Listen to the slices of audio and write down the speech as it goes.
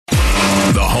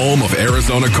home of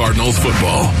Arizona Cardinals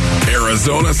football.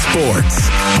 Arizona Sports,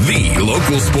 the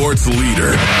local sports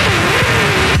leader.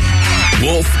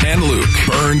 Wolf and Luke,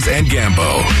 Burns and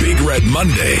Gambo. Big Red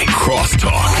Monday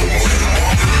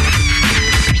Crosstalk.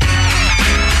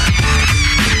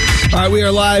 All right, we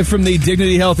are live from the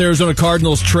Dignity Health Arizona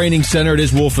Cardinals Training Center. It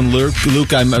is Wolf and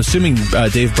Luke. I'm assuming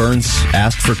Dave Burns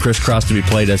asked for Crisscross to be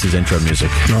played as his intro music.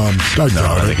 I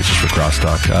think it's just for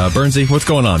crosstalk. Burnsy, what's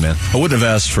going on, man? I wouldn't have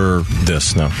asked for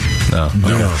this, no.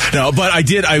 No, but I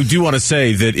do want to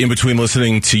say that in between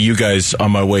listening to you guys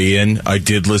on my way in, I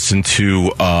did listen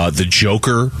to The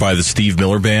Joker by the Steve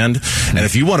Miller Band. And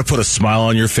if you want to put a smile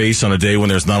on your face on a day when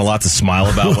there's not a lot to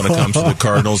smile about when it comes to the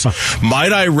Cardinals,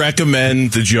 might I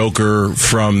recommend The Joker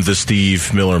from the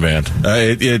Steve Miller Band.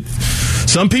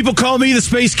 Some people call me the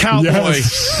Space Cowboy.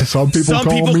 Yes. Some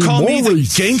people call me the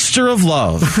Gangster of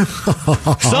Love.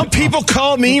 Some people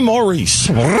call me Maurice.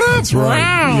 That's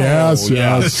right. Yes.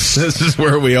 This is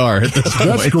where we are at this point.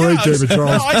 That's great, David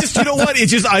Charles. You know what?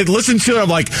 I listened to it. I'm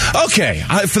like, okay.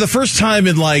 For the first time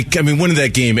in when did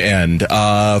that game end?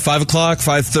 5 o'clock,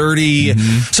 5:30.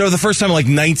 Mm-hmm. So the first time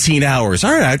in 19 hours.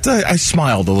 All right, I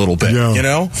smiled a little bit. Yeah, you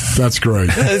know, that's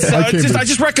great. I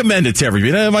just recommend it to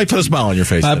everybody. It might put a smile on your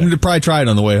face. I'm going to probably try it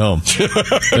on the way home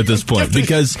at this point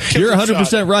because you're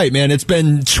 100% right, man. It's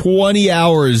been 20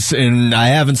 hours and I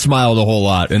haven't smiled a whole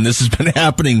lot, and this has been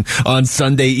happening on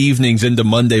Sunday evenings into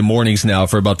Monday mornings now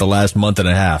for about the last month and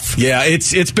a half. Yeah,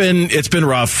 it's been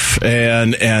rough,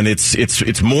 and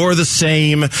it's more the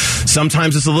same.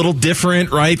 Sometimes it's a little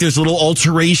different, right? There's little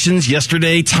alterations.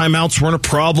 Yesterday, timeouts weren't a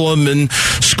problem, and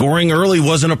scoring early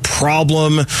wasn't a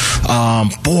problem.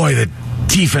 Boy, the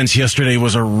defense yesterday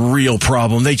was a real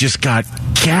problem. They just got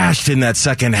gashed in that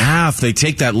second half. They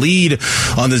take that lead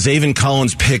on the Zaven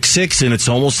Collins pick six, and it's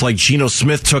almost like Geno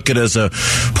Smith took it as a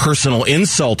personal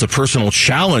insult, a personal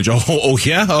challenge. Oh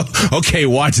yeah? Okay,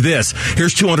 watch this.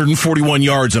 Here's 241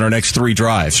 yards in our next 3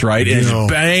 drives, right? And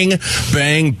bang,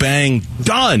 bang, bang,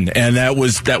 done. And that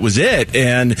was it.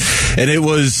 And it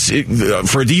was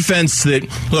for a defense that,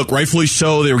 look, rightfully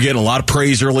so, they were getting a lot of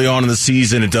praise early on in the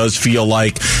season. It does feel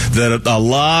like that a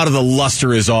lot of the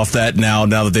luster is off that now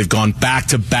that they've gone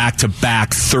back-to-back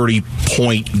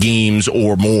 30-point games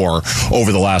or more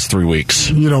over the last 3 weeks.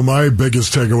 My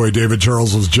biggest takeaway, David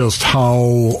Charles, is just how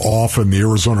often the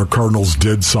Arizona Cardinals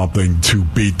did something to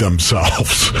beat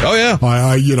themselves. Oh, yeah.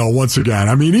 Once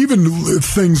again, even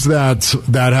things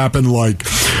that happened, like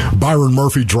Byron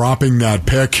Murphy dropping that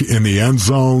pick in the end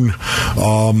zone,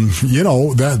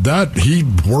 that he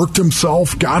worked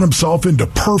himself, got himself into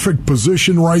perfect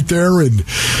position right there, and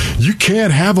you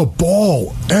can't have a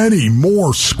ball any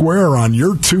more square on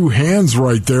your 2 hands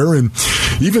right there. And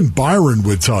even Byron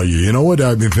would tell you,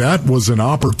 that was an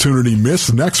opportunity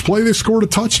missed. Next play, they scored a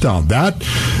touchdown. That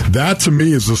to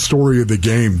me is the story of the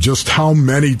game. Just how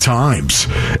many times,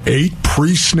 8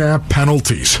 pre-snap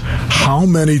penalties, how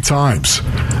many times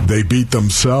they beat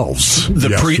themselves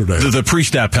yesterday. The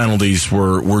pre-snap penalties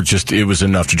were just, it was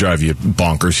enough to drive you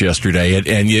bonkers yesterday. And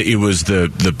it was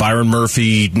the Byron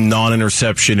Murphy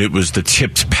non-interception. It was the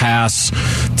tipped pass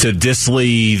to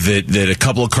Disley that a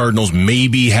couple of Cardinals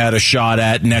maybe had a shot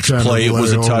at. Next play, it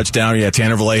was a touchdown. Yeah,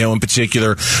 Tanner Vallejo in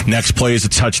particular. Next play is a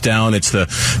touchdown. It's the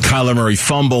Kyler Murray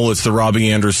fumble. It's the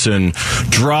Robbie Anderson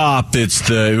drop. It's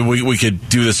we could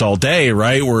do this all day,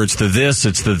 right? Where it's the this,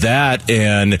 it's the that,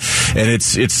 and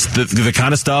it's the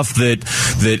kind of stuff that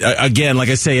again, like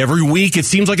I say, every week it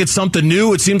seems like it's something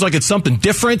new. It seems like it's something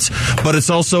different, but it's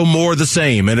also more the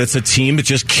same. And it's a team that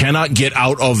just cannot get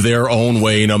out of their own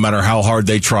way, no matter how hard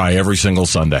they try every single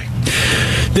Sunday.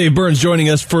 Dave Burns joining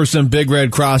us for some Big Red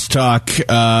Crosstalk.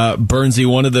 Burnsy,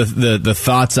 one of the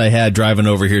thoughts I had driving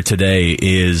over here today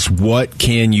is, what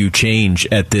can you change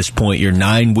at this point? You're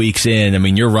 9 weeks in.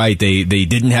 You're right. They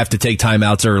didn't have to take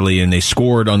timeouts early, and they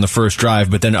scored on the first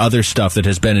drive, but then other stuff that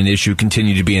has been an issue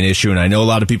continue to be an issue. And I know a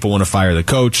lot of people want to fire the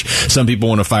coach. Some people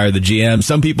want to fire the GM.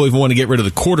 Some people even want to get rid of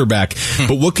the quarterback.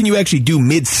 But what can you actually do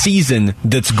mid-season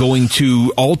that's going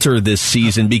to alter this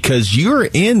season? Because you're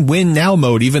in win-now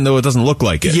mode, even though it doesn't look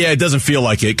like it. Yeah, it doesn't feel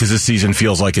like it because this season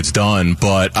feels like it's done.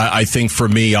 But I think for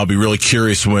me, I'll be really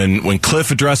curious when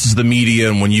Kliff addresses the media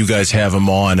and when you guys have him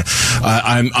on.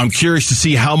 I'm curious to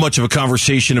see how much of a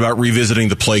conversation about revisiting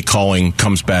the play calling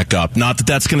comes back up. Not that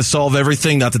that's going to solve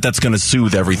everything. Not that that's going to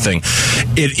soothe everything.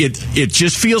 It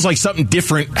just feels like something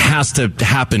different has to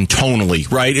happen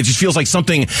tonally, right? It just feels like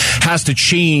something has to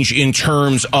change in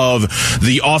terms of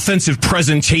the offensive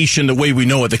presentation the way we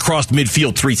know it. They crossed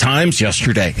midfield 3 times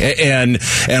yesterday, and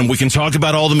And we can talk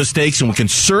about all the mistakes, and we can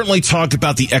certainly talk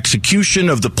about the execution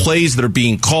of the plays that are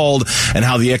being called and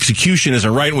how the execution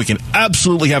isn't right. And we can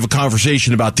absolutely have a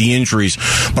conversation about the injuries.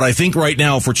 But I think right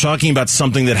now, if we're talking about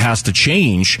something that has to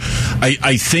change,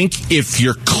 I think if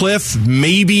you're Kliff,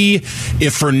 maybe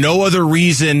if for no other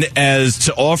reason as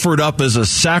to offer it up as a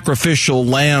sacrificial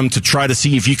lamb to try to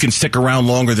see if you can stick around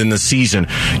longer than the season,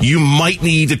 you might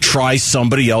need to try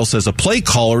somebody else as a play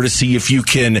caller to see if you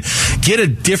can get a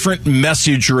different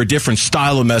message or a different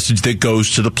style of message that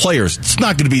goes to the players. It's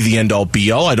not going to be the end-all,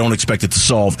 be-all. I don't expect it to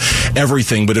solve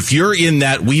everything. But if you're in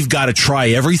that we've got to try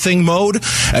everything mode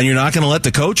and you're not going to let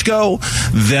the coach go,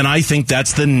 then I think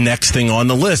that's the next thing on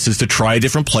the list, is to try a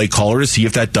different play caller to see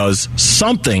if that does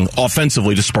something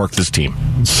offensively to spark this team.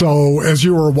 So as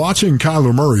you were watching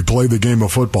Kyler Murray play the game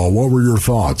of football, what were your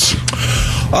thoughts?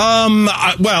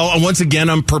 Well, once again,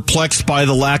 I'm perplexed by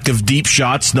the lack of deep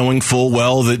shots, knowing full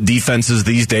well that defenses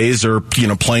these days are,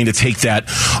 playing to take that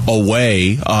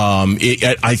away.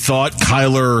 I thought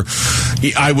Kyler,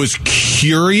 I was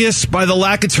curious by the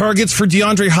lack of targets for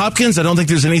DeAndre Hopkins. I don't think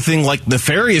there's anything like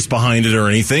nefarious behind it or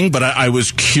anything, but I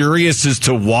was curious as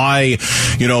to why,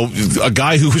 a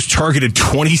guy who was targeted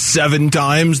 27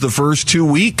 times the first 2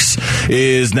 weeks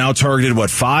is now targeted,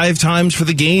 5 times for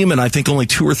the game, and I think only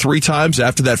 2 or 3 times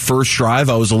after that first drive.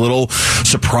 I was a little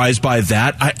surprised by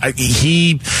that.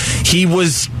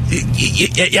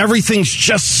 Everything's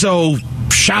just so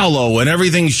shallow, and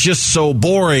everything's just so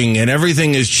boring, and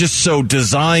everything is just so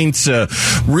designed to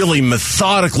really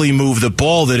methodically move the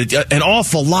ball that an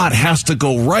awful lot has to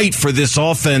go right for this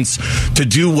offense to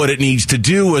do what it needs to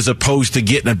do, as opposed to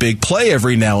getting a big play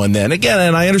every now and then. Again,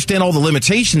 and I understand all the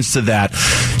limitations to that.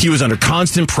 He was under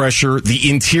constant pressure. The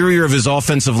interior of his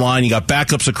offensive line, you got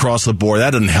backups across the board.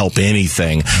 That doesn't help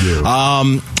anything.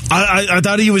 Yeah. I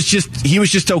thought he was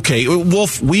just okay.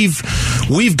 Wolf,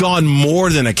 we've gone more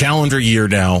than a calendar year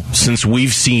now since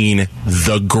we've seen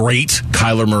the great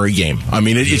Kyler Murray game. I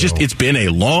mean, it's been a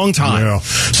long time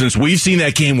since we've seen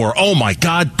that game where, oh my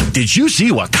God, did you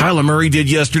see what Kyler Murray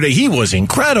did yesterday? He was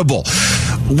incredible.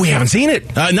 We haven't seen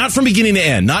it. Not from beginning to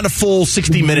end. Not a full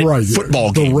 60-minute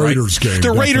football game. The Raiders game.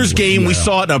 The Raiders game, we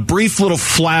saw it in a brief little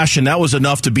flash, and that was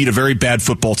enough to beat a very bad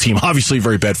football team. Obviously, a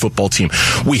very bad football team.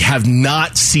 We have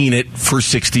not seen it for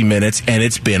 60 minutes, and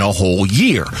it's been a whole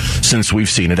year since we've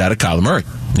seen it out of Kyler Murray.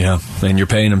 Yeah, and you're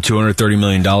paying him $230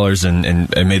 million,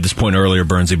 and I made this point earlier,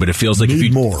 Bernsey, but it feels like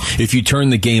if you turn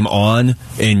the game on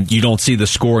and you don't see the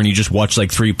score and you just watch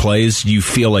like 3 plays, you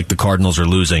feel like the Cardinals are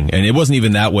losing. And it wasn't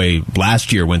even that way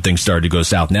last year when things started to go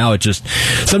south. Now it just,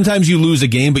 sometimes you lose a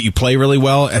game but you play really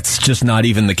well. It's just not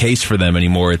even the case for them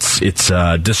anymore. It's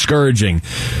discouraging.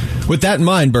 With that in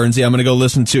mind, Bernsey, I'm going to go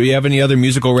listen to, you have any other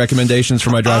musical recommendations for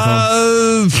my drive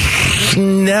home?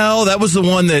 No, that was the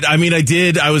one that,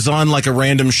 I was on like a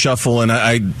random shuffle,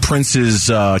 and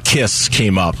Prince's Kiss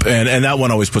came up, and that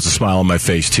one always puts a smile on my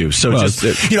face too. So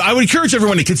I would encourage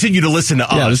everyone to continue to listen to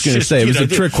us. Yeah, I was going to say, it was a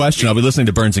trick question. I'll be listening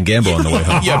to Burns and Gamble on the way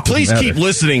home. Yeah, please keep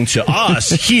listening to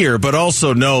us here, but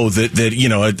also know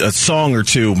that a song or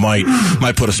two might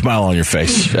put a smile on your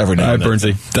face every now and then. All right,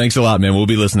 Bernsey, thanks a lot, man. We'll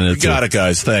be listening to it. Got it,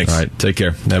 guys. Thanks. All right, take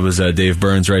care. That was Dave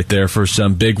Burns right there for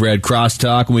some Big Red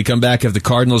Crosstalk. When we come back, have the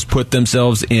Cardinals put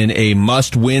themselves in a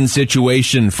must-win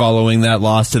situation following that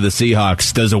loss to the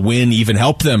Seahawks? Does a win even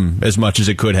help them as much as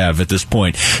it could have at this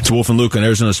point? It's Wolf and Luke on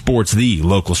Arizona Sports, the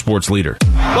local sports leader.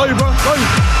 Love you, bro. Love you.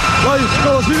 Love you.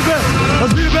 Go, let's be the best.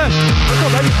 Let's be the best. Let's go,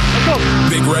 baby. Let's go.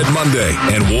 Big Red Monday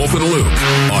and Wolf and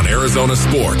Luke on Arizona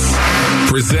Sports.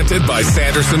 Presented by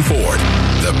Sanderson Ford.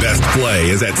 The best play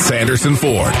is at Sanderson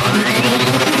Ford.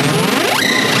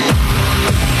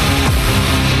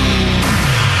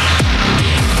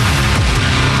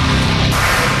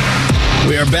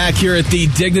 We are back here at the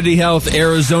Dignity Health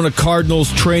Arizona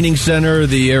Cardinals Training Center.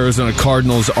 The Arizona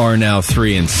Cardinals are now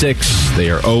 3-6. They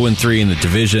are 0-3 in the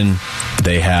division.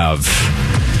 They have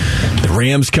the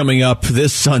Rams coming up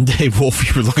this Sunday. Wolf,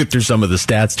 you were looking through some of the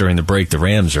stats during the break. The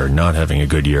Rams are not having a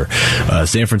good year.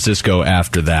 San Francisco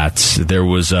after that. There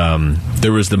was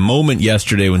the moment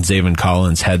yesterday when Zaven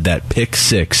Collins had that pick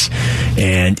 6,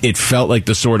 and it felt like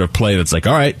the sort of play that's like,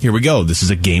 all right, here we go. This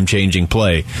is a game-changing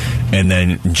play. And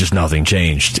then just nothing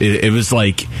changed. It was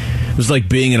like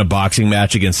being in a boxing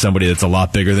match against somebody that's a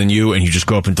lot bigger than you, and you just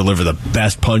go up and deliver the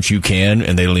best punch you can,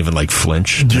 and they don't even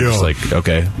flinch. They're just like,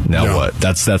 okay, now what?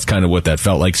 That's kind of what that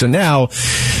felt like. So now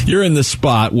you're in the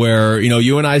spot where,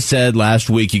 you and I said last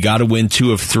week you got to win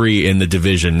 2 of 3 in the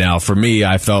division. Now, for me,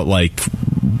 I felt like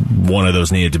one of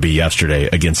those needed to be yesterday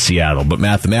against Seattle. But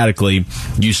mathematically,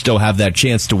 you still have that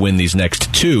chance to win these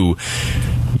next 2.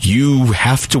 you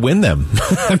have to win them.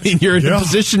 I mean, you're in a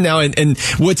position now, and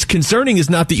what's concerning is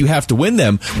not that you have to win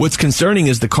them. What's concerning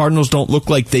is the Cardinals don't look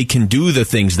like they can do the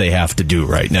things they have to do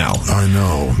right now. I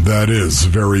know. That is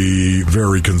very,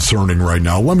 very concerning right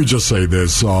now. Let me just say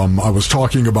this. I was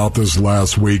talking about this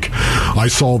last week. I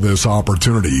saw this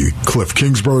opportunity. Kliff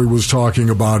Kingsbury was talking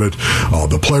about it.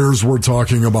 The players were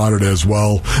talking about it as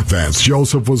well. Vance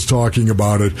Joseph was talking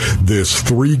about it. This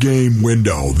 3-game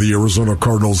window the Arizona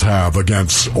Cardinals have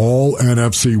against all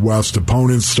NFC West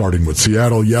opponents, starting with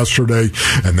Seattle yesterday,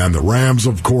 and then the Rams,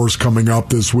 of course, coming up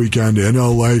this weekend in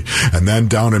LA, and then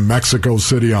down in Mexico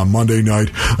City on Monday night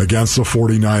against the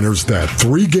 49ers. That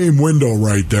 3-game window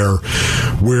right there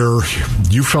where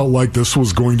you felt like this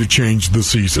was going to change the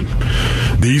season.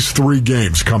 These 3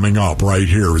 games coming up right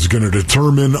here is going to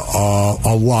determine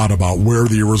a lot about where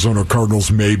the Arizona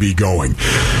Cardinals may be going.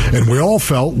 And we all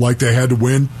felt like they had to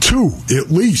win 2,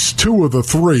 at least 2 of the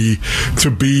 3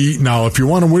 to be. Now, if you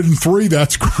want to win 3,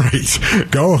 that's great.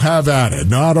 Go have at it.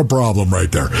 Not a problem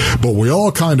right there. But we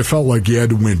all kind of felt like you had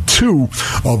to win 2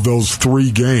 of those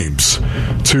 3 games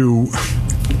to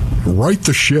right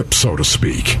the ship, so to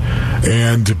speak,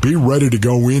 and be ready to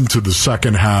go into the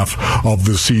second half of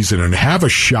the season and have a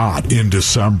shot in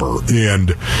December.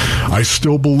 And I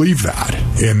still believe that.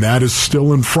 And that is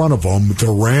still in front of them.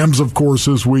 The Rams, of course,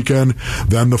 this weekend,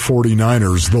 then the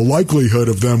 49ers. The likelihood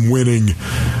of them winning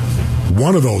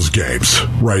one of those games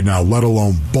right now, let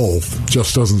alone both,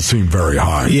 just doesn't seem very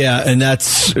high. Yeah, and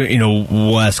that's,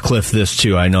 we'll ask Kliff this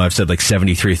too. I know I've said like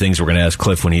 73 things we're going to ask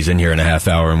Kliff when he's in here in a half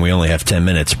hour, and we only have 10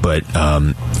 minutes. But,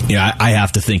 I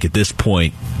have to think at this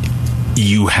point,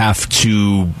 you have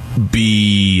to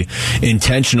be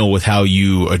intentional with how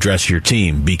you address your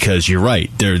team, because you're right.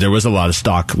 There was a lot of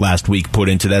stock last week put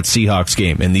into that Seahawks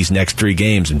game and these next 3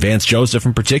 games. And Vance Joseph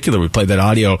in particular, we played that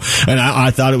audio, and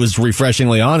I thought it was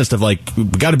refreshingly honest of like, we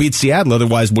got to beat Seattle,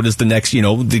 otherwise what is the next,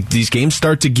 these games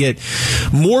start to get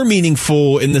more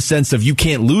meaningful in the sense of you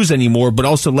can't lose anymore, but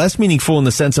also less meaningful in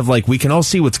the sense of like, we can all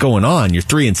see what's going on. You're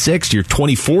 3-6, you're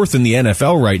 24th in the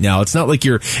NFL right now. It's not like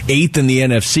you're 8th in the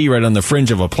NFC right on the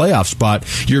fringe of a playoff spot.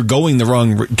 You're going the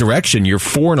wrong direction. You're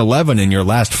 4-11 in your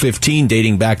last 15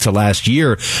 dating back to last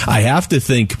year. I have to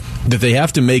think that they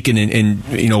have to make an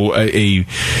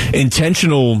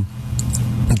intentional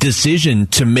decision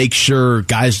to make sure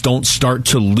guys don't start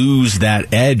to lose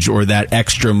that edge or that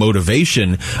extra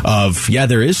motivation of,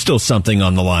 there is still something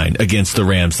on the line against the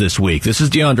Rams this week. This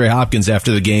is DeAndre Hopkins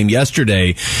after the game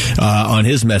yesterday on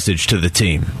his message to the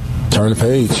team. Turn the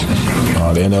page.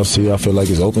 The NFC, I feel like,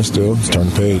 is open still. Let's turn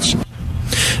the page.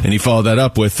 And he followed that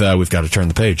up with, we've got to turn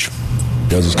the page.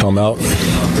 Guys just come out,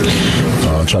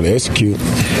 try to execute.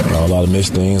 A lot of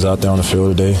missed things out there on the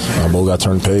field today. Both got to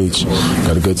turn the page.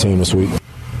 Got a good team this week.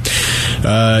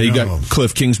 You got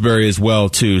Kliff Kingsbury as well,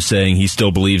 too, saying he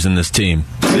still believes in this team.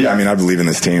 Yeah, I believe in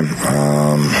this team.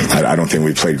 I don't think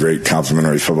we played great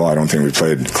complimentary football. I don't think we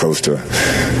played close to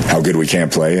how good we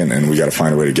can play, and we got to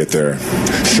find a way to get there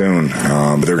soon.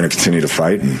 But they're going to continue to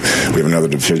fight, and we have another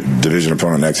division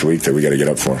opponent next week that we got to get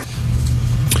up for.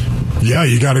 Yeah,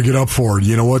 you got to get up for it.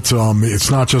 You know what? It's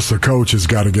not just the coach has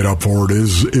got to get up for it.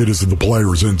 It is the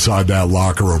players inside that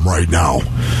locker room right now.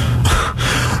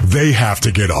 They have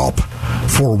to get up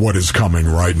for what is coming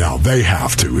right now. They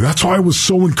have to. That's why I was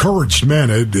so encouraged, man.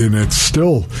 And it's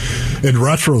still, in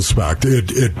retrospect,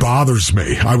 it bothers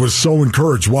me. I was so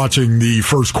encouraged watching the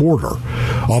first quarter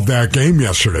of that game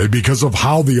yesterday because of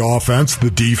how the offense,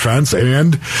 the defense,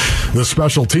 and the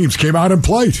special teams came out and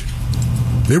played.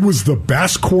 It was the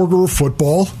best quarter of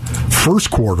football, first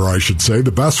quarter, I should say,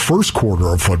 the best first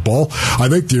quarter of football I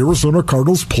think the Arizona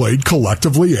Cardinals played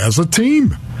collectively as a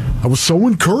team. I was so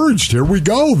encouraged. Here we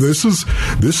go. This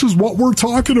is what we're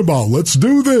talking about. Let's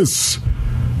do this.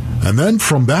 And then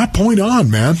from that point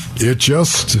on, man, it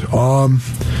just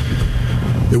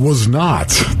it was not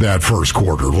that first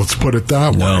quarter. Let's put it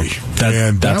that way.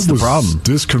 That's the problem.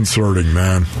 Disconcerting,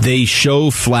 man. They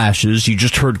show flashes. You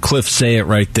just heard Kliff say it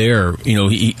right there.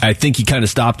 I think he kind of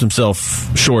stopped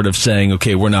himself short of saying,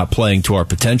 okay, we're not playing to our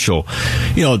potential.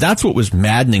 That's what was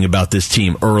maddening about this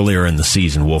team earlier in the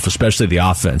season, Wolf, especially the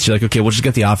offense. You're like, okay, we'll just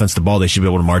get the offense the ball. They should be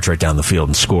able to march right down the field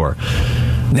and score.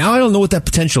 Now I don't know what that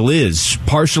potential is,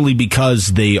 partially because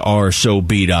they are so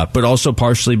beat up, but also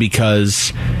partially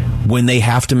because when they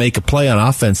have to make a play on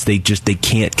offense, they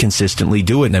can't consistently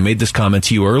do it. And I made this comment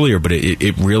to you earlier, but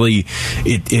it really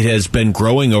has been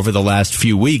growing over the last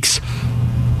few weeks.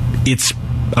 It's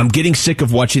I'm getting sick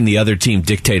of watching the other team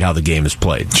dictate how the game is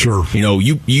played. Sure.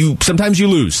 You sometimes you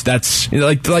lose. That's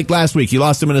like last week. You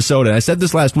lost to Minnesota. I said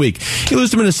this last week. You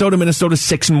lose to Minnesota. Minnesota's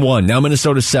 6-1. Now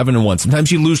Minnesota's 7-1.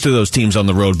 Sometimes you lose to those teams on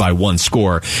the road by one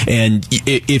score. And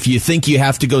if you think you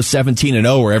have to go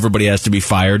 17-0 where everybody has to be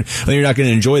fired, then you're not going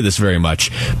to enjoy this very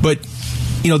much. But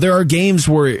there are games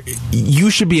where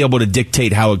you should be able to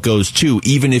dictate how it goes, too,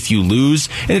 even if you lose.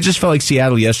 And it just felt like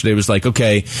Seattle yesterday was like,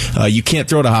 okay, you can't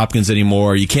throw to Hopkins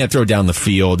anymore. You can't throw down the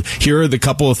field. Here are the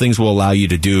couple of things we'll allow you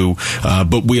to do,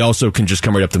 but we also can just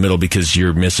come right up the middle because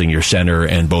you're missing your center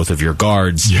and both of your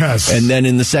guards. Yes. And then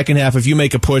in the second half, if you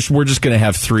make a push, we're just going to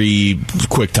have 3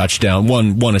 quick touchdowns,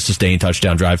 one a sustained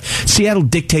touchdown drive. Seattle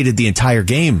dictated the entire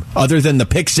game. Other than the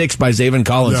pick 6 by Zaven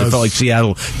Collins, It felt like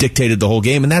Seattle dictated the whole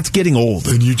game, and that's getting old.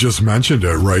 And you just mentioned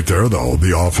it right there, though,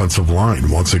 the offensive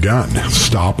line. Once again,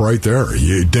 stop right there.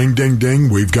 Ding, ding, ding,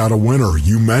 we've got a winner.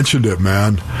 You mentioned it,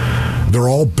 man. They're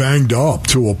all banged up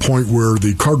to a point where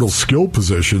the Cardinals' skill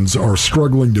positions are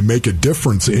struggling to make a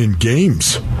difference in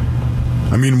games.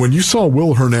 I mean, when you saw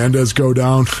Will Hernandez go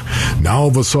down, now all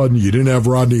of a sudden you didn't have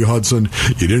Rodney Hudson,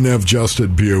 you didn't have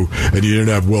Justin Pugh, and you didn't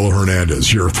have Will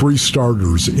Hernandez. Your 3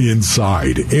 starters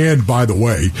inside. And, by the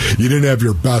way, you didn't have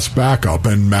your best backup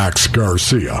in Max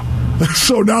Garcia.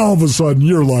 So now all of a sudden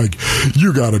you're like,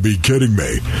 you got to be kidding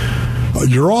me.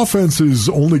 Your offense is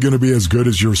only going to be as good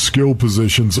as your skill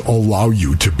positions allow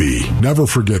you to be. Never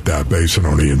forget that,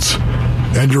 Basinonians.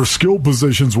 And your skill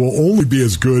positions will only be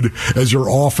as good as your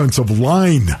offensive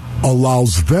line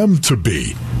allows them to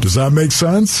be. Does that make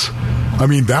sense? I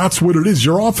mean, that's what it is.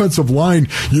 Your offensive line,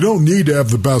 you don't need to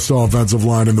have the best offensive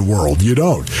line in the world. You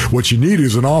don't. What you need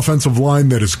is an offensive line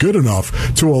that is good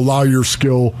enough to allow your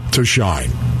skill to shine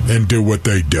and do what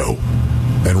they do.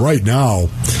 And right now,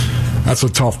 that's a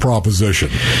tough proposition.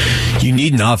 You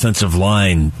need an offensive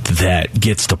line that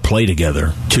gets to play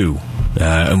together, too.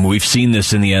 And we've seen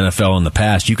this in the NFL in the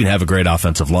past. You can have a great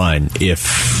offensive line.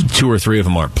 If 2 or 3 of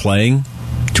them aren't playing,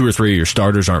 2 or 3 of your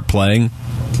starters aren't playing,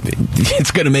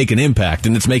 it's going to make an impact,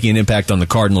 and it's making an impact on the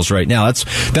Cardinals right now.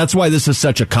 That's why this is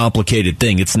such a complicated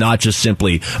thing. It's not just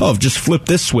simply, just flip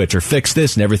this switch or fix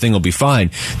this and everything will be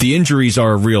fine. The injuries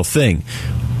are a real thing.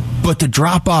 But the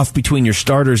drop-off between your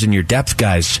starters and your depth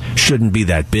guys shouldn't be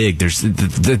that big. There's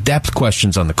the depth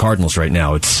questions on the Cardinals right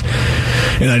now.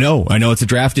 And I know it's a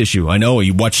draft issue. I know.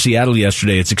 You watched Seattle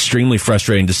yesterday. It's extremely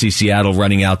frustrating to see Seattle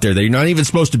running out there. They're not even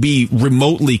supposed to be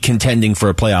remotely contending for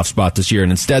a playoff spot this year,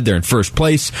 and instead they're in first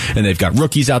place, and they've got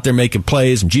rookies out there making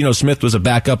plays, and Geno Smith was a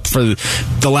backup for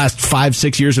the last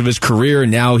 5-6 years of his career,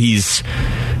 and now he's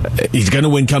going to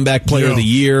win comeback player of the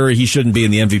year. He shouldn't be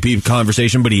in the MVP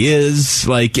conversation, but he is.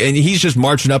 And he's just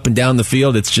marching up and down the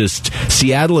field. It's just,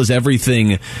 Seattle is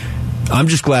everything. I'm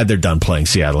just glad they're done playing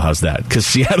Seattle. How's that? Because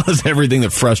Seattle is everything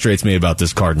that frustrates me about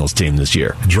this Cardinals team this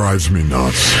year. Drives me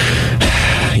nuts.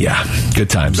 Yeah, good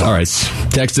times. All right,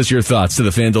 text us your thoughts to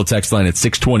the FanDuel text line at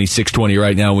 620-620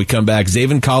 right now. When we come back,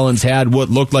 Zaven Collins had what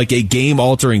looked like a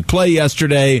game-altering play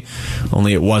yesterday,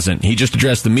 only it wasn't. He just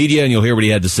addressed the media, and you'll hear what he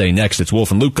had to say next. It's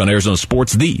Wolf and Luke on Arizona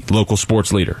Sports, the local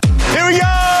sports leader. Here we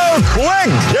go! Quick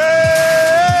game!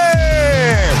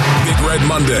 Big Red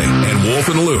Monday and Wolf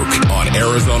and Luke on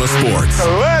Arizona Sports.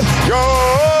 Let's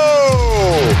go!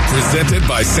 Presented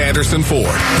by Sanderson Ford.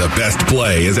 The best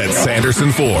play is at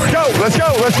Sanderson Ford. Let's go!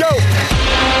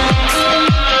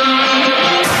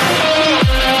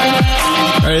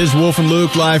 All right, this is Wolf and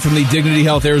Luke live from the Dignity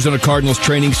Health Arizona Cardinals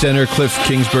Training Center. Kliff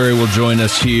Kingsbury will join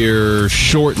us here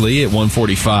shortly at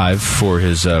 1:45 for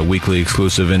his weekly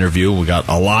exclusive interview. We got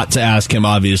a lot to ask him,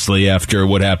 obviously, after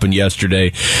what happened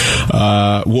yesterday.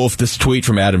 Wolf, this tweet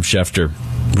from Adam Schefter.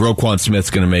 Roquan Smith's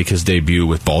going to make his debut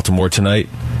with Baltimore tonight.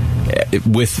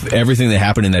 With everything that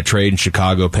happened in that trade in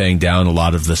Chicago paying down a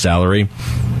lot of the salary,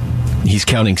 he's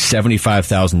counting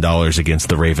 $75,000 against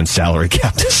the Ravens salary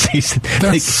cap this season.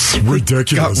 That's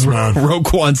ridiculous, man.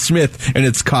 Roquan Smith, and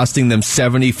it's costing them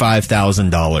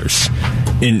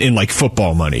 $75,000 in like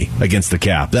football money against the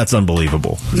cap. That's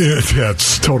unbelievable. Yeah,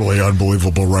 it's totally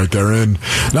unbelievable right there. And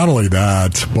not only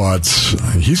that, but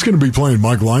he's going to be playing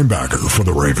Mike linebacker for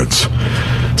the Ravens.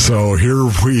 So here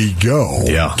we go.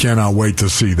 Yeah. Cannot wait to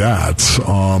see that.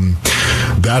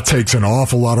 That takes an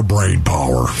awful lot of brain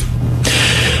power.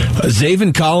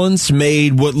 Zaven Collins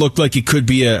made what looked like it could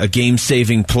be a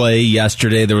game-saving play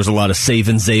yesterday. There was a lot of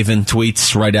Zaven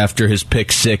tweets right after his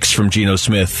pick 6 from Geno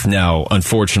Smith. Now,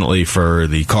 unfortunately for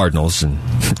the Cardinals, and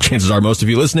chances are most of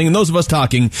you listening and those of us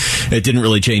talking, it didn't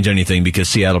really change anything because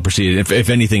Seattle proceeded. If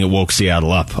anything, it woke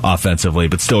Seattle up offensively.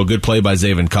 But still a good play by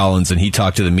Zaven Collins, and he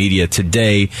talked to the media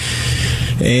today.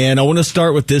 And I want to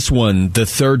start with this one, the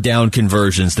third down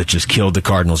conversions that just killed the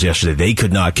Cardinals yesterday. They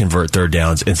could not convert third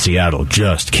downs, and Seattle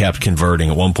just kept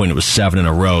converting. At one point, it was 7 in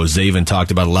a row. Zaven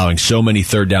talked about allowing so many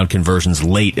third down conversions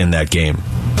late in that game.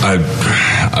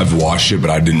 I've watched it, but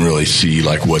I didn't really see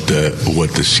like what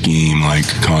the scheme, like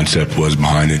concept was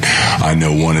behind it. I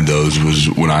know one of those was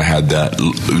when I had that.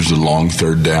 It was a long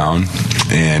third down,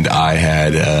 and I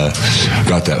had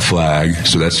got that flag,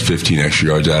 so that's 15 extra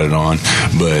yards added on.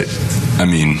 But I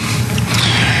mean,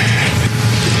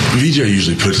 VJ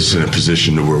usually puts us in a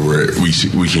position to where we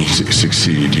can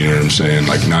succeed. You know what I'm saying?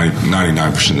 Like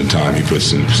 99% of the time, he puts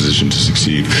us in a position to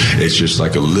succeed. It's just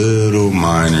like a little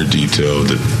minor detail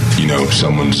that, you know,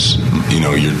 someone's, you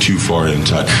know, you're too far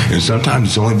inside. And sometimes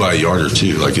it's only by a yard or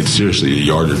two. Like, it's seriously a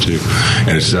yard or two.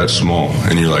 And it's that small.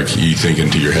 And you're like, you think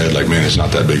into your head, like, man, it's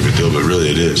not that big of a deal. But really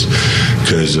it is.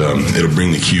 Because it'll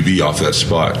bring the QB off that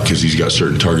spot because he's got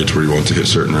certain targets where he wants to hit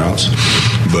certain routes.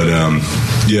 But,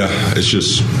 yeah, it's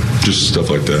just stuff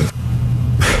like that.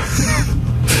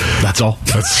 That's all.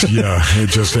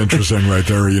 It's just interesting right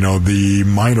there. You know, the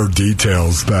minor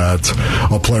details that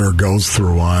a player goes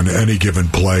through on any given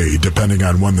play, depending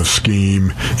on when the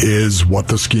scheme is, what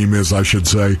the scheme is, I should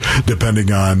say,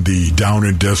 depending on the down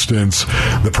and distance,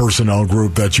 the personnel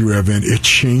group that you have in, it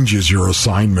changes your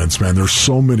assignments, man. There's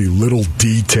so many little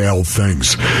detailed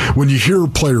things. When you hear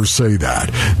players say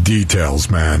that, details,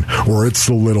 man, or it's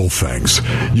the little things,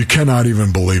 you cannot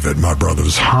even believe it, my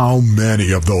brothers, how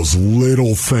many of those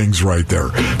little things right there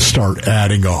start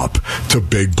adding up to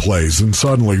big plays. And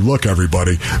suddenly, look,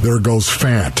 everybody, there goes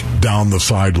Fant down the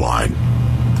sideline.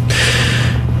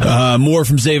 More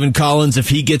from Zaven Collins. If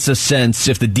he gets a sense,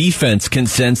 if the defense can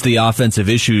sense the offensive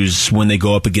issues when they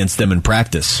go up against them in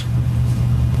practice.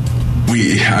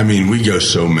 We go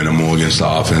so minimal against the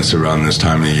offense around this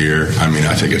time of the year. I mean,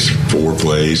 I think it's 4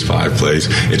 plays, 5 plays.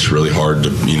 It's really hard to,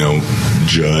 you know,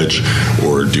 judge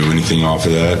or do anything off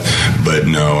of that. But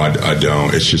no, I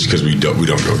don't. It's just because we don't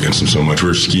go against them so much.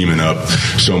 We're scheming up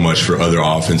so much for other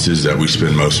offenses that we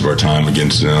spend most of our time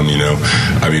against them, you know.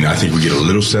 I mean, I think we get a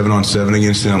little 7-on-7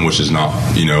 against them, which is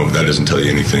not, you know, that doesn't tell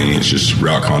you anything. It's just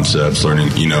route concepts,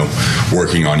 learning, you know,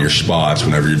 working on your spots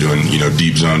whenever you're doing, you know,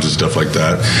 deep zones and stuff like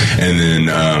that. And then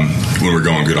when we're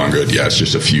going good on good, yeah, it's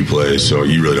just a few plays, so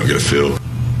you really don't get a feel.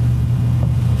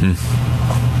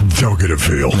 Don't get a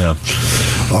feel. Yeah.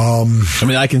 I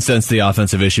mean, I can sense the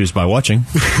offensive issues by watching.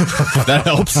 That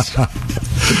helps.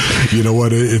 You know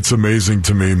what? It's amazing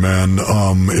to me, man.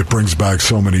 It brings back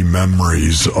so many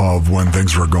memories of when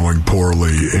things were going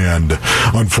poorly, and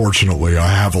unfortunately, I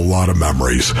have a lot of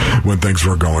memories when things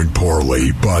were going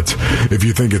poorly. But if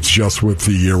you think it's just with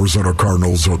the Arizona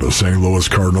Cardinals or the St. Louis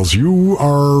Cardinals, you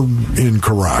are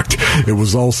incorrect. It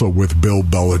was also with Bill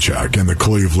Belichick and the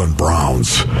Cleveland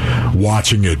Browns.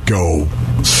 Watching it go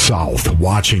south,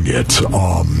 watching it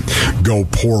go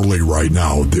poorly right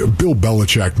now. Bill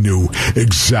Belichick knew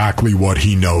exactly what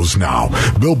he knows now.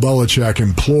 Bill Belichick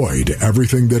employed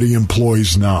everything that he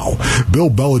employs now. Bill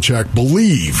Belichick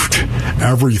believed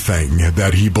everything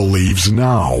that he believes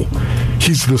now.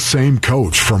 He's the same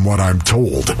coach, from what I'm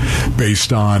told,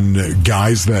 based on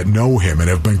guys that know him and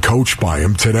have been coached by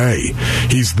him today.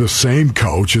 He's the same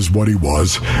coach as what he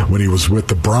was when he was with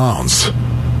the Browns.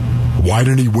 Why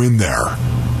didn't he win there?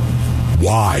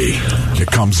 Why? It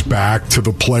comes back to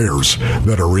the players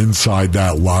that are inside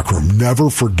that locker room.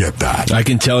 Never forget that. I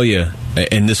can tell you,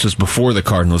 and this was before the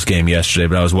Cardinals game yesterday,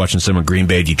 but I was watching some of Green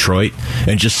Bay, Detroit,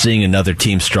 and just seeing another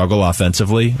team struggle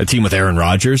offensively, a team with Aaron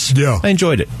Rodgers. Yeah. I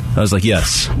enjoyed it. I was like,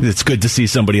 yes, it's good to see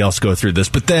somebody else go through this.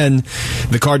 But then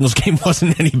the Cardinals game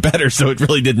wasn't any better, so it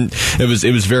really didn't. It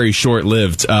was very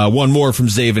short-lived. One more from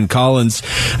Zaven Collins.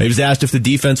 He was asked if the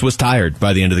defense was tired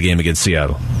by the end of the game against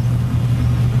Seattle.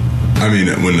 I mean,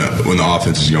 when the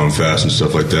offense is going fast and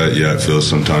stuff like that, yeah, it feels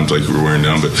sometimes like we're wearing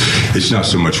down. But it's not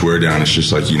so much wear down. It's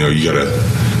just like, you know, you got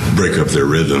to break up their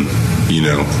rhythm, you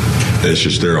know. It's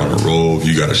just they're on a roll.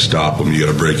 You got to stop them. You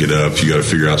got to break it up. You got to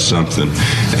figure out something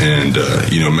and,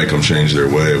 you know, make them change their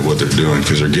way of what they're doing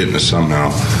because they're getting us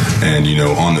somehow. And, you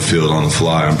know, on the field, on the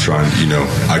fly, I'm trying, you know,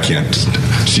 I can't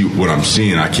see what I'm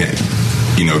seeing. I can't,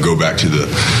 you know, go back to the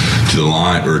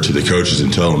line or to the coaches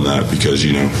and tell them that because,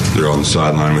 you know, they're on the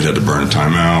sideline. We had to burn a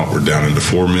timeout. We're down into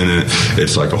 4 minutes.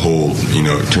 It's like a whole, you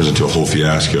know, it turns into a whole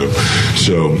fiasco.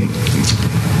 So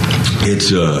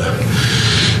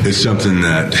it's something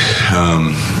that,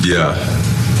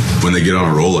 when they get on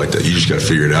a roll like that, you just got to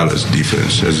figure it out as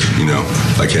defense. As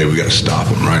like, hey, we got to stop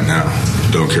them right now.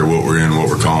 Don't care what we're in, what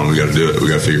we're calling. We got to do it. We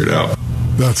got to figure it out.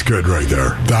 That's good right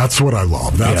there. That's what I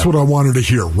love. That's what I wanted to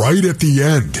hear right at the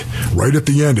end. Right at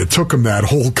the end. It took him that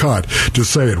whole cut to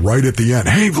say it right at the end.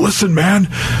 Hey, listen, man,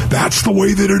 that's the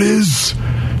way that it is.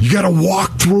 You got to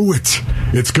walk through it.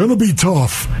 It's going to be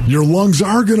tough. Your lungs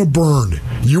are going to burn.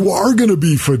 You are going to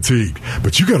be fatigued,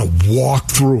 but you got to walk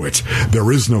through it.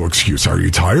 There is no excuse. Are you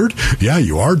tired? Yeah,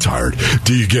 you are tired.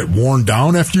 Do you get worn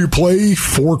down after you play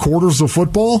 4 quarters of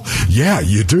football? Yeah,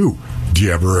 you do. Do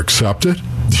you ever accept it?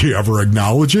 Do you ever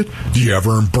acknowledge it? Do you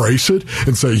ever embrace it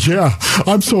and say, yeah,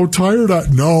 I'm so tired?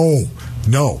 No,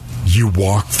 you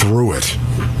walk through it.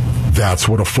 That's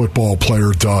what a football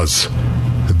player does.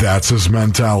 That's his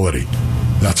mentality.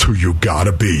 That's who you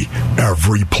gotta be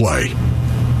every play.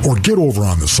 Or get over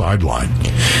on the sideline.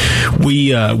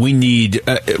 We need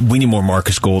more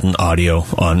Marcus Golden audio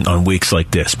on weeks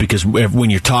like this, because when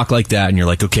you talk like that and you're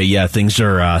like, okay, yeah, things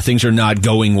are not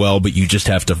going well, but you just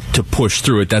have to push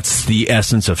through it. That's the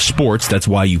essence of sports. That's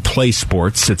why you play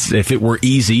sports. If it were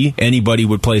easy, anybody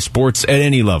would play sports at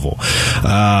any level.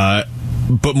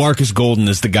 But Marcus Golden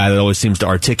is the guy that always seems to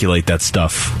articulate that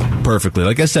stuff perfectly.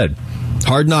 Like I said,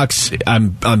 Hard Knocks,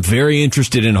 I'm very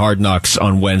interested in Hard Knocks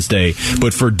on Wednesday,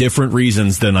 but for different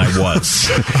reasons than I was.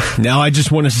 Now I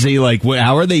just want to see, like,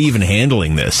 how are they even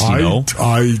handling this, you know?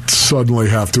 I suddenly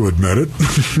have to admit it.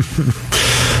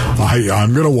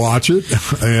 I'm going to watch it,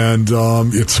 and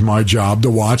it's my job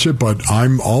to watch it, but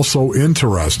I'm also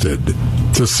interested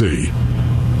to see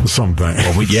something.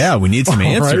 Well, we need some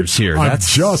answers here.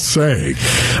 That's just saying.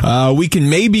 We can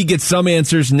maybe get some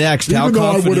answers next. Even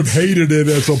though I would have hated it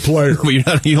as a player. You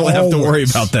don't have to worry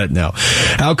about that now.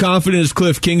 How confident is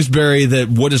Kliff Kingsbury that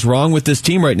what is wrong with this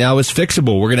team right now is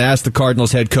fixable? We're going to ask the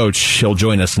Cardinals head coach. He'll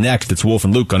join us next. It's Wolf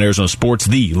and Luke on Arizona Sports,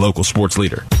 the local sports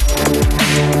leader.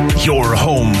 Your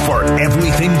home for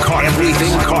everything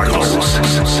Cardinals.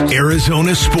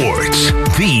 Arizona Sports,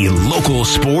 the local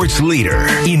sports leader.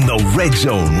 In the Red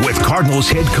Zone with Cardinals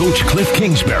head coach Kliff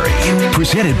Kingsbury.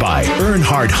 Presented by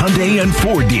Earnhardt Hyundai and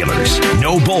Ford dealers.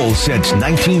 No bull since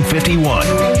 1951.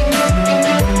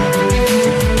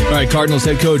 All right, Cardinals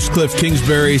head coach Kliff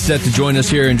Kingsbury set to join us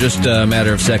here in just a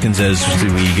matter of seconds as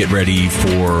we get ready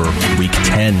for Week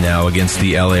 10 now against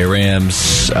the LA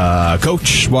Rams.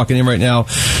 Coach, walking in right now.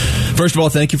 First of all,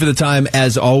 thank you for the time,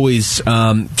 as always.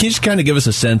 Can you just kind of give us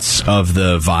a sense of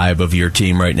the vibe of your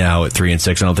team right now at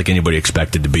 3-6? I don't think anybody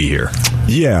expected to be here.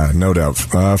 Yeah, no doubt.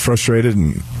 Frustrated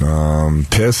and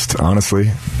pissed,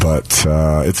 honestly, but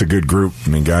it's a good group. I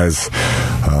mean, guys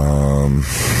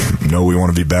know we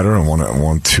want to be better and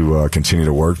want to continue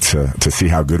to work to see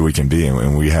how good we can be,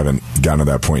 and we haven't gotten to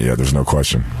that point yet. There's no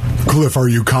question. Kliff, are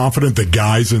you confident the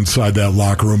guys inside that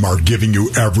locker room are giving you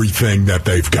everything that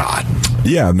they've got?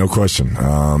 Yeah, no question.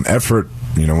 Effort.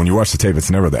 When you watch the tape, it's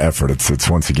never the effort. It's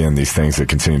once again these things that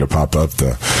continue to pop up,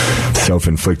 the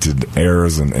self-inflicted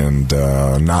errors and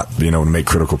not being able to make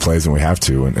critical plays when we have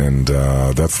to. And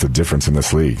that's the difference in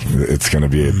this league. It's going to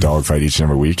be a dogfight each and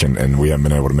every week, and we haven't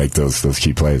been able to make those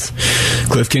key plays.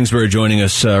 Kliff Kingsbury joining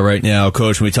us right now.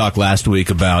 Coach, we talked last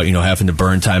week about having to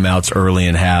burn timeouts early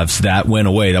in halves. That went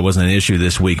away. That wasn't an issue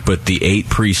this week, but the 8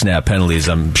 pre-snap penalties,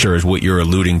 I'm sure, is what you're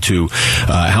alluding to.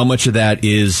 How much of that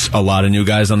is a lot of new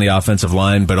guys on the offensive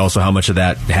line, but also how much of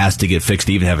that has to get fixed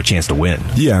to even have a chance to win?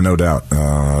 Yeah, no doubt.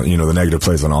 The negative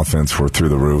plays on offense were through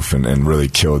the roof and really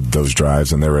killed those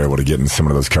drives, and they were able to get in some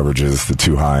of those coverages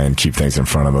too high and keep things in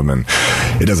front of them. And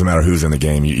it doesn't matter who's in the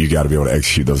game. You got to be able to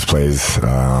execute those plays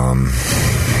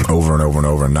over and over and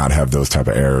over and not have those type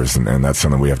of errors. And that's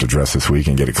something we have to address this week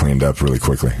and get it cleaned up really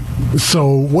quickly. So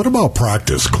what about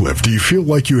practice, Kliff? Do you feel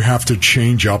like you have to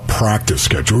change up practice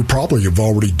schedule? You probably have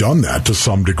already done that to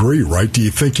some degree, right? Do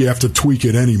you think you have to tweak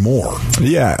it anymore?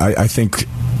 Yeah, I think,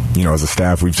 as a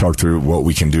staff, we've talked through what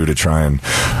we can do to try and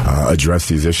address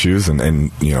these issues.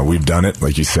 And we've done it,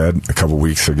 like you said, a couple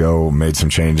weeks ago, made some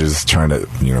changes trying to,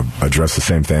 address the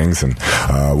same things. And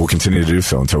we'll continue to do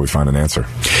so until we find an answer.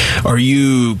 Are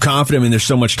you confident? I mean, there's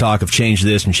so much talk of change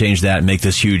this and change that and make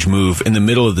this huge move. In the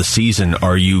middle of the season,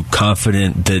 are you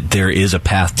confident that there is a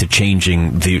path to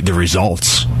changing the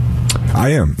results? I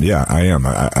am. Yeah, I am.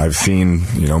 I've seen,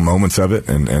 moments of it,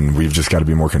 and we've just got to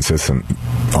be more consistent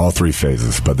all 3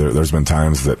 phases. But there's been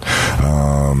times that,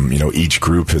 each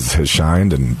group has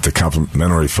shined, and the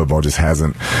complementary football just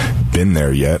hasn't been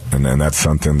there yet. And that's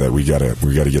something that we got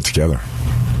to get together.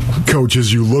 Coach,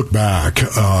 as you look back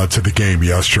to the game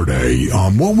yesterday,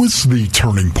 what was the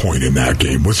turning point in that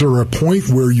game? Was there a point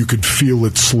where you could feel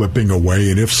it slipping away?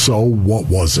 And if so, what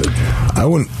was it? I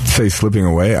wouldn't say slipping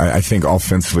away. I think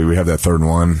offensively we have that 3rd and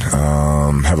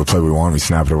 1, have a play we want, we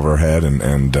snap it over our head,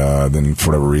 and then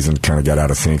for whatever reason kind of got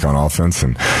out of sync on offense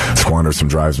and squandered some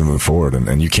drives moving forward.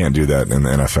 And you can't do that in the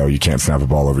NFL. You can't snap a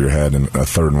ball over your head in a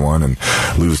 3rd and 1 and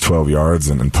lose 12 yards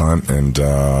and punt, and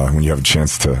when you have a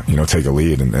chance to take a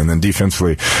lead. And then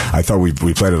defensively, I thought we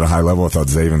played at a high level. I thought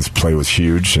Zaven's play was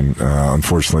huge, and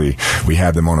unfortunately we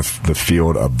had them on the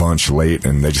field a bunch late,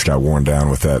 and they just got worn down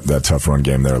with that tough run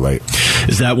game there late.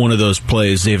 Is that one of those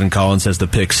plays? Zaven Collins has the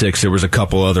pick 6. There was a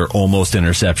couple other almost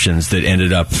interceptions that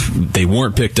ended up, they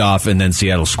weren't picked off, and then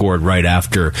Seattle scored right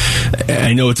after.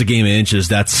 I know it's a game of inches.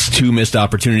 That's 2 missed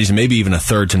opportunities, and maybe even a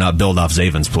third to not build off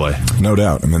Zaven's play. No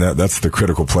doubt. I mean, that's the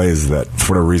critical plays that,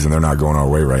 for whatever reason, they're not going our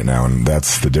way right now, and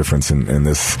that's the difference in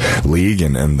this league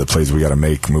and the plays we got to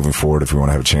make moving forward if we want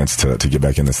to have a chance to get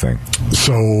back in this thing.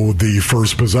 So the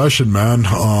first possession, man,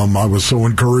 I was so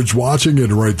encouraged watching it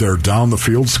right there. Down the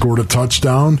field, scored a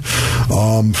touchdown.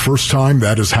 First time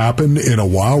that has happened in a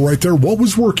while right there. What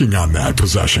was working on that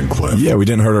possession, Kliff? Yeah, we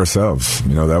didn't hurt ourselves.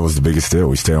 That was the biggest deal.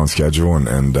 We stayed on schedule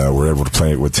and we're able to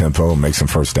play it with tempo and make some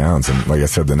first downs. And like I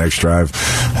said, the next drive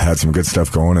had some good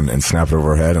stuff going and snapped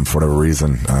over our head, and for whatever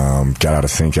reason got out of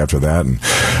sync after that and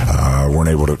weren't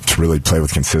able to really play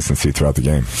with consistency throughout the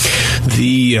game.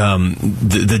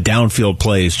 The downfield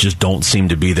plays just don't seem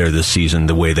to be there this season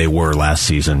the way they were last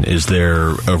season. Is there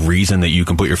a reason that you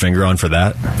can put your finger on for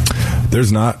that?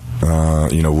 There's not.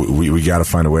 We got to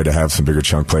find a way to have some bigger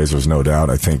chunk plays. There's no doubt.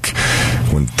 I think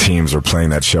when teams are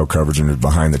playing that shell coverage and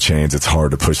behind the chains, it's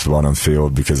hard to push the ball on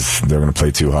field because they're going to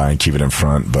play too high and keep it in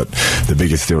front. But the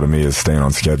biggest deal to me is staying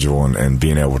on schedule and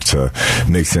being able to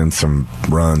mix in some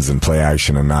runs and play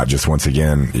action, and not just, once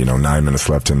again, 9 minutes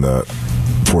left in the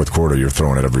fourth quarter, you're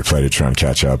throwing at every play to try and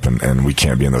catch up, and we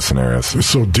can't be in those scenarios.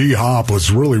 So D-Hop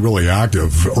was really, really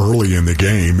active early in the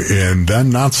game, and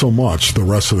then not so much the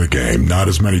rest of the game. Not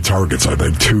as many targets. I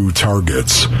think 2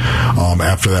 targets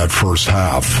after that first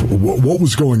half. What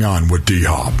was going on with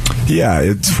D-Hop? Yeah,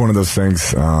 it's one of those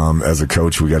things. As a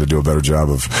coach, we got to do a better job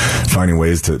of finding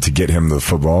ways to get him the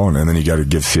football, and then you got to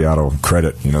give Seattle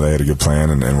credit. They had a good plan,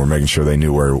 and we're making sure they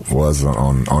knew where it was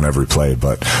on every play.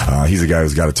 But he's a guy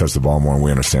who's got to touch the ball more, and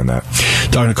we understand that.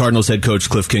 Talking to Cardinals head coach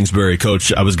Kliff Kingsbury.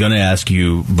 Coach, I was going to ask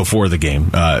you before the game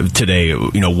today,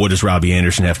 what does Robbie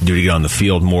Anderson have to do to get on the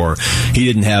field more? He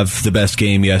didn't have the best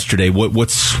game yesterday.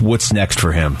 What's next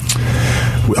for him?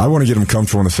 I want to get him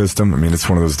comfortable in the system. I mean, it's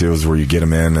one of those deals where you get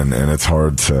him in, and it's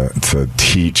hard to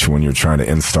teach when you're trying to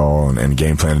install and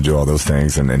game plan and do all those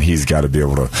things. And he's got to be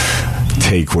able to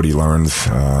take what he learns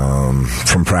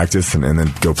from practice and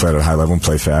then go play at a high level and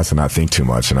play fast and not think too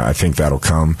much. And I think that'll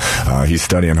come. He's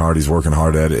studying hard. He's working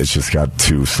hard at it. It's just got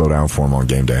to slow down for him on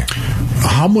game day.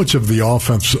 How much of the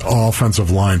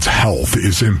offensive line's health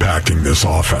is impacting this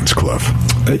offense, Kliff?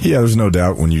 Yeah, there's no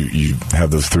doubt when you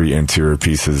have those 3 interior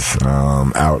pieces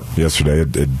out yesterday,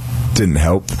 it didn't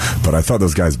help, but I thought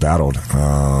those guys battled.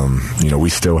 We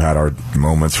still had our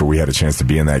moments where we had a chance to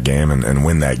be in that game and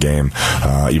win that game,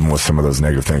 even with some of those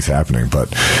negative things happening.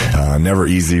 But never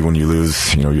easy when you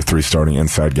lose, your 3 starting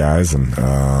inside guys, and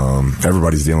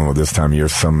everybody's dealing with this time of year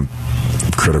some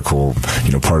critical,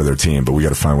 part of their team. But we got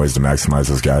to find ways to maximize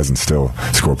those guys and still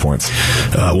score points.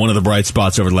 One of the bright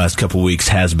spots over the last couple of weeks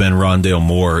has been Rondale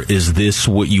Moore. Is this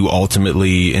what you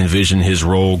ultimately envision his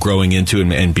role growing into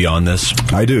and beyond this?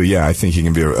 I do, yeah. I think he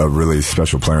can be a really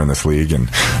special player in this league, and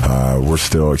we're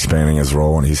still expanding his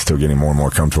role, and he's still getting more and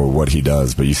more comfortable with what he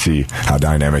does. But you see how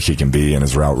dynamic he can be in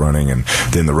his route running, and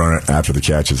then the run after the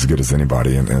catch is as good as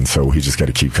anybody, and so he just got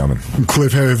to keep coming.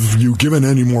 Kliff, have you given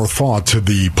any more thought to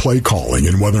the play calling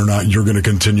and whether or not you're going to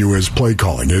continue his play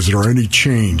calling? Is there any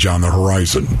change on the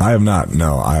horizon? I have not,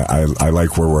 no. I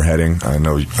like where we're heading. I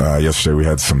know yesterday we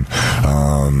had some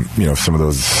of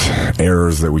those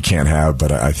errors that we can't have,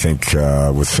 but I think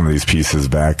with some of these pieces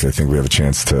back, I think we have a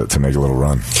chance to make a little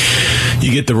run.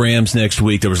 You get the Rams next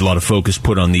week. There was a lot of focus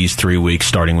put on these 3 weeks,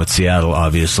 starting with Seattle,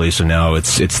 obviously. So now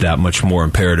it's that much more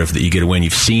imperative that you get a win.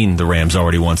 You've seen the Rams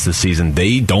already once this season.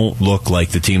 They don't look like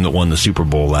the team that won the Super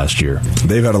Bowl last year.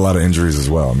 They've had a lot of injuries as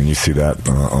well. I mean, you see that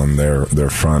on their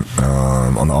front,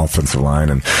 on the offensive line,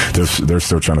 and they're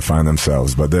still trying to find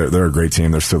themselves. But they're a great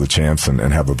team. They're still the champs and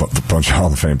have a bunch of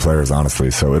Hall of Fame players,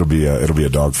 honestly. So it'll be a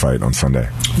dogfight on Sunday.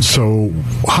 So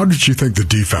how How did you think the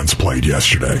defense played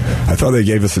yesterday? I thought they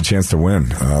gave us a chance to win.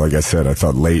 Like I said, I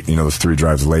thought late, those 3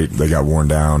 drives late, they got worn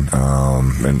down.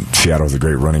 And Seattle has a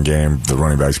great running game. The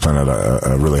running backs playing at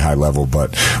a really high level,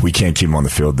 but we can't keep them on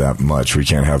the field that much. We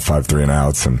can't have 5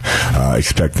 3-and-outs and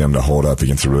expect them to hold up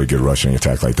against a really good rushing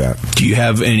attack like that. Do you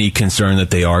have any concern that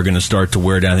they are going to start to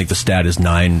wear down? I think the stat is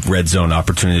 9 red zone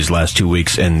opportunities last 2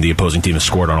 weeks, and the opposing team has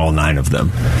scored on all 9 of them.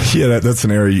 Yeah, that's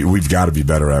an area we've got to be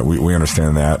better at. We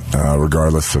understand that,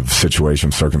 regardless of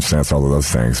situation, circumstance, all of those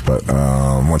things. But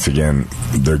once again,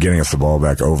 they're getting us the ball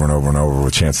back over and over and over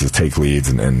with chances to take leads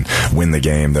and win the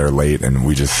game. They're late, and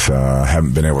we just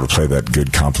haven't been able to play that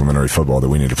good complementary football that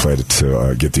we need to play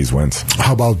to get these wins.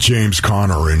 How about James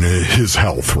Conner and his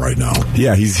health right now?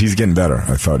 Yeah, he's getting better.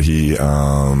 I thought he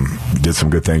did some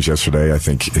good things yesterday. I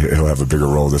think he'll have a bigger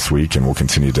role this week, and we'll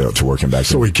continue to work him back.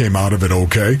 So he came out of it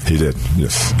okay? He did,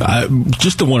 yes.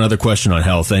 Just the one other question on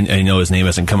health. I know his name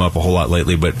hasn't come up a whole lot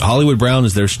lately, but Hollywood Brown,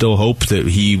 is there still hope that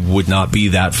he would not be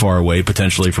that far away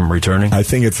potentially from returning? I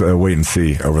think it's a wait and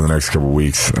see over the next couple of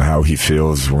weeks how he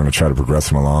feels. We're going to try to progress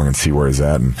him along and see where he's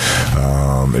at, and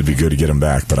it'd be good to get him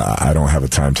back, but I don't have a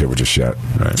timetable just yet.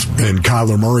 Right. And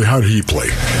Kyler Murray, how did he play?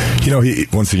 He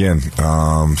once again,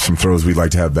 some throws we'd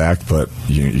like to have back, but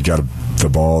you got the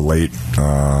ball late,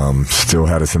 still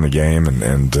had us in the game,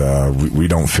 and we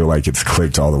don't feel like it's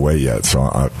clicked all the way yet.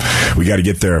 So we got to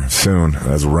get there soon.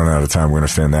 As we're running out of time, we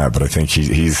understand that, but I think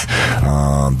he's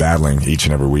battling each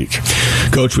and every week.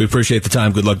 Coach, we appreciate the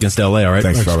time. Good luck against LA, all right?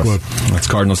 Thanks, fellas. That's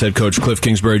Cardinals head coach Kliff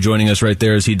Kingsbury joining us right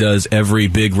there, as he does every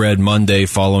Big Red Monday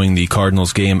following the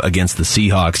Cardinals game against the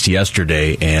Seahawks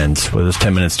yesterday. And those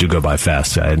 10 minutes do go by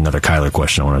fast. I had another Kyler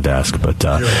question I wanted to ask, but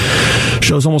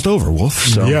show's almost over, Wolf.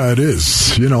 So. Yeah, it is.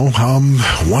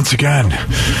 Once again,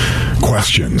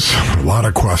 questions. A lot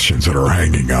of questions that are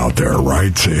hanging out there,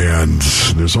 right? And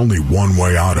there's only one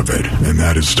way out of it, and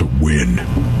that is to win.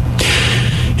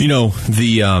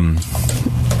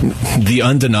 The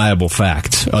undeniable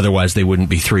fact, otherwise they wouldn't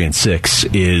be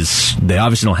 3-6, is they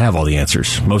obviously don't have all the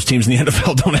answers. Most teams in the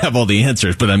NFL don't have all the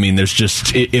answers, but I mean, there's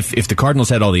just, if the Cardinals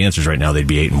had all the answers right now, they'd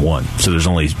be 8-1. So there's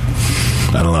only,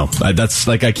 I don't know. That's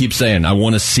like I keep saying, I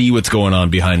want to see what's going on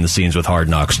behind the scenes with Hard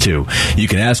Knocks too. You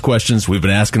can ask questions. We've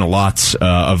been asking a lot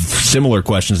of similar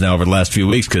questions now over the last few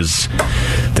weeks because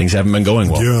things haven't been going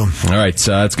well. Yeah. All right,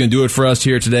 that's going to do it for us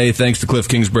here today. Thanks to Kliff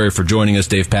Kingsbury for joining us,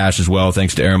 Dave Pasch as well.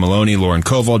 Thanks to Aaron Maloney, Lauren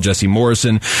Koval, Jesse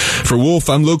Morrison. For Wolf,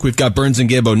 I'm Luke. We've got Burns and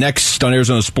Gambo next on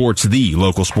Arizona Sports, the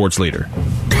local sports leader.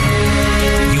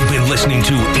 You've been listening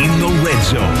to In the Red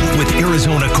Zone with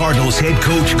Arizona Cardinals head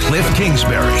coach Kliff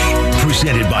Kingsbury.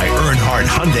 Presented by Earnhardt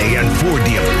Hyundai and Ford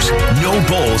dealers. No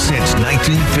bull since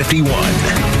 1951.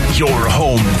 Your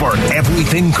home for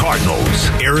everything Cardinals.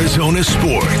 Arizona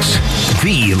Sports,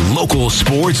 the local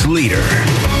sports leader.